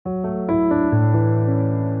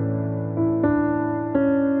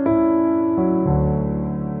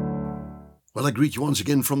Well, I greet you once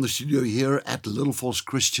again from the studio here at Little Falls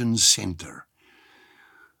Christian Center.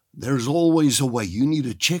 There's always a way. You need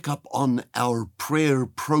to check up on our prayer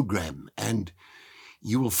program, and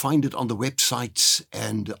you will find it on the websites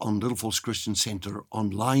and on Little Falls Christian Center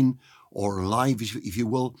online or live, if you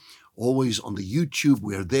will, always on the YouTube.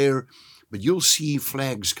 We're there, but you'll see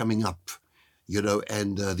flags coming up,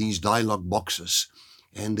 and these dialogue boxes.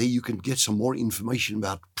 And there you can get some more information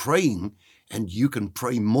about praying, and you can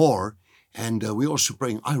pray more. And we're also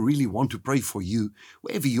praying, I really want to pray for you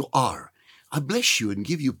wherever you are. I bless you and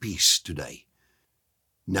give you peace today.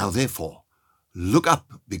 Now, therefore, look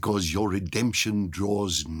up because your redemption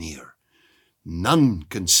draws near. None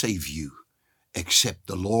can save you except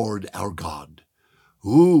the Lord our God.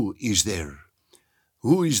 Who is there?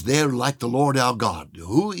 Who is there like the Lord our God?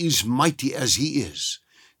 Who is mighty as he is?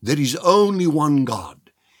 There is only one God,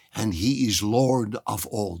 and he is Lord of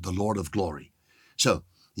all, the Lord of glory. So,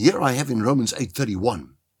 here I have in Romans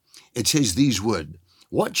 8:31, it says these words,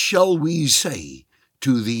 what shall we say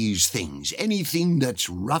to these things? Anything that's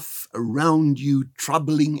rough around you,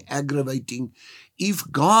 troubling, aggravating, if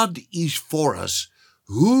God is for us,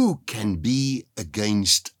 who can be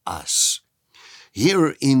against us?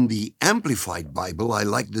 Here in the Amplified Bible, I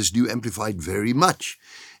like this New Amplified very much.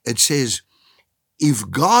 It says, if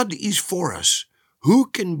God is for us, who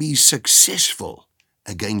can be successful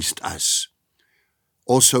against us?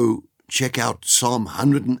 Also, check out Psalm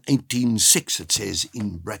 118:6, it says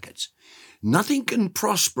in brackets, nothing can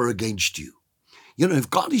prosper against you. If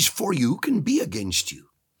God is for you, who can be against you?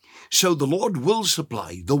 So the Lord will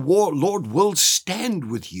supply, the Lord will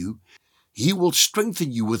stand with you. He will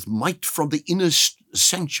strengthen you with might from the inner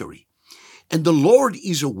sanctuary. And the Lord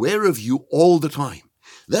is aware of you all the time.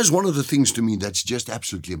 That's one of the things to me that's just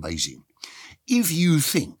absolutely amazing. If you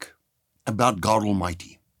think about God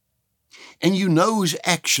Almighty, and you know who's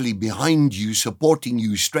actually behind you, supporting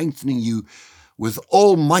you, strengthening you with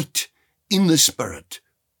all might in the Spirit,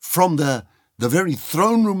 from the very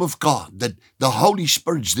throne room of God, that the Holy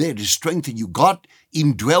Spirit's there to strengthen you. God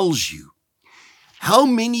indwells you. How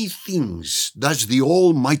many things does the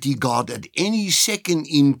Almighty God at any second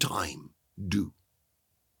in time do?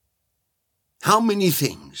 How many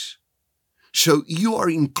things? So you are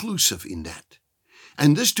inclusive in that.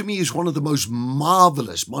 And this to me is one of the most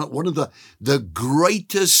marvelous, one of the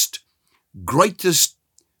greatest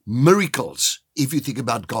miracles, if you think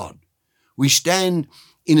about God. We stand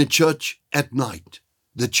in a church at night.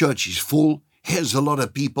 The church is full, has a lot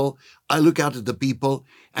of people. I look out at the people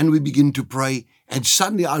and we begin to pray. And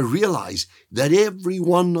suddenly I realize that every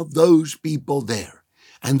one of those people there,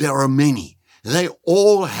 and there are many, they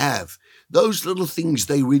all have those little things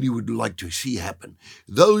they really would like to see happen.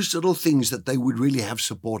 Those little things that they would really have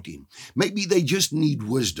support in. Maybe they just need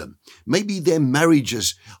wisdom. Maybe their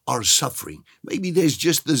marriages are suffering. Maybe there's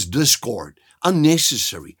just this discord,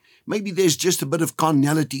 unnecessary. Maybe there's just a bit of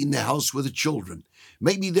carnality in the house with the children.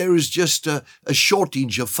 Maybe there is just a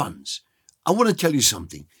shortage of funds. I want to tell you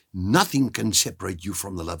something. Nothing can separate you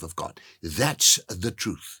from the love of God. That's the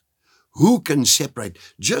truth. Who can separate?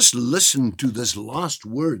 Just listen to this last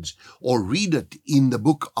words or read it in the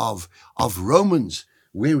book of Romans,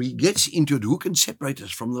 where he gets into it. Who can separate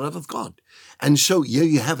us from the love of God? And so here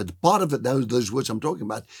you have it. Part of it, those words I'm talking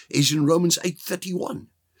about, is in Romans 8:31.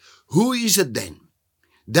 Who is it then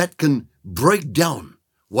that can break down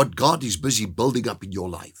what God is busy building up in your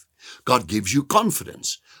life? God gives you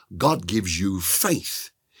confidence. God gives you faith.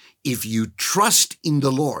 If you trust in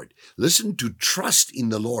the Lord, listen, to trust in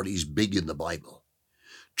the Lord is big in the Bible.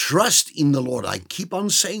 Trust in the Lord. I keep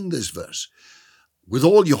on saying this verse. With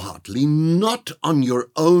all your heart, lean not on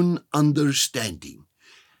your own understanding.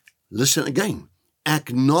 Listen again.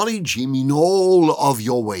 Acknowledge him in all of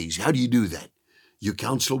your ways. How do you do that? You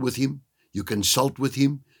counsel with him. You consult with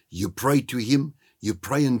him. You pray to him. You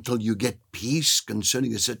pray until you get peace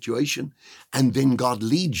concerning a situation. And then God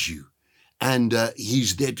leads you. And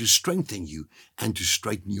he's there to strengthen you and to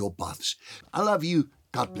straighten your paths. I love you.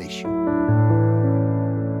 God bless you.